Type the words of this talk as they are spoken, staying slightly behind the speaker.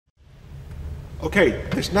Okay,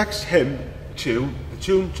 this next hymn tune, the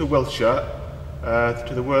tune to Whiltshire,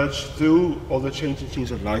 to the words "Through all the changing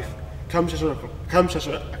scenes of life," comes as a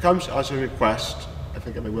request. I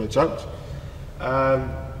think I get my words out.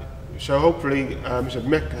 So hopefully,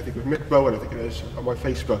 Mick, I think it was Mick Bowen, I think it is, on my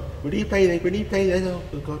Facebook. Will you play that? Will you play that?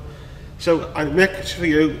 Oh God. So Mick, it's for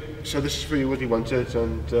you. So this is for you what you wanted,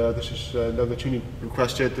 and this is another tune you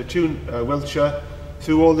requested. The tune Whiltshire,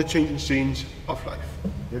 "Through all the changing scenes of life."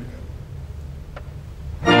 Here we go.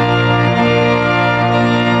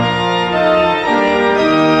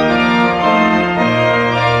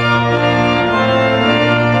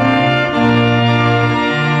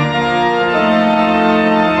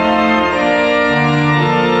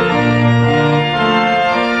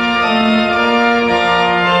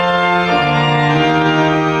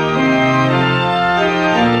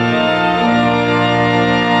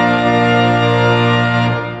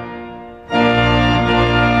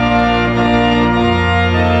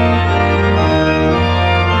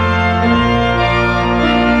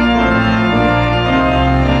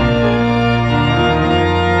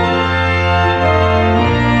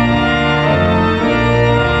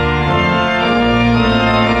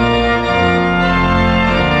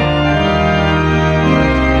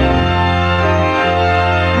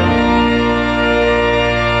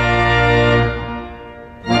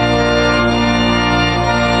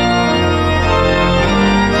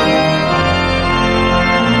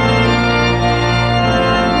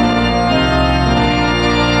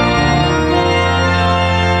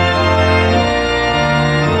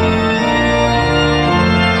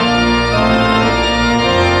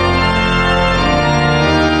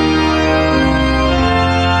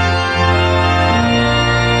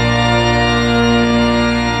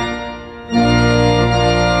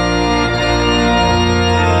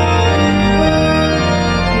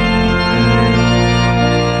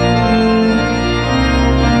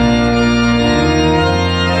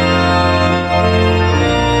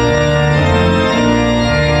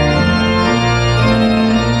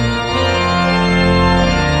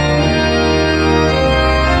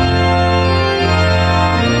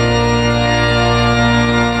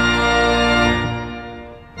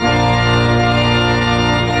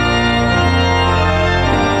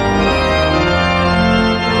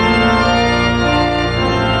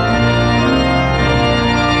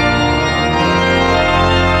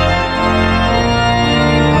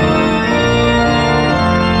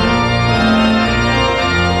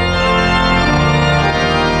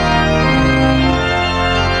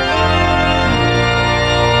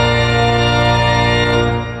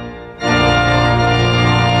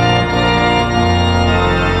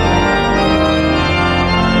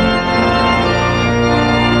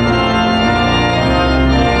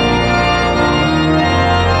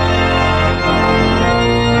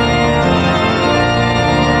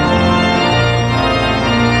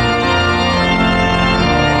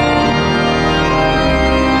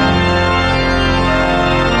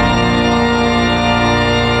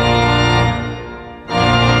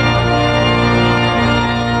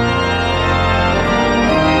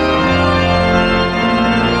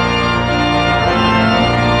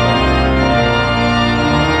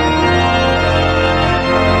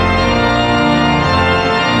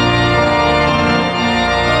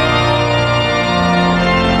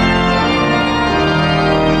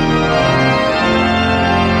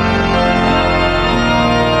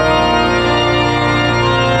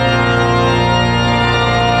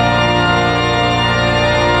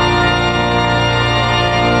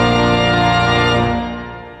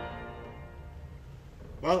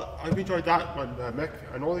 I've enjoyed that one, Mick,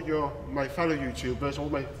 and all of my fellow YouTubers, all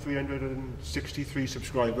my 363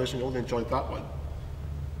 subscribers, and all enjoyed that one.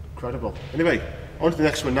 Incredible. Anyway, on to the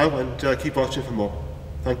next one now, and keep watching for more.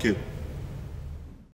 Thank you.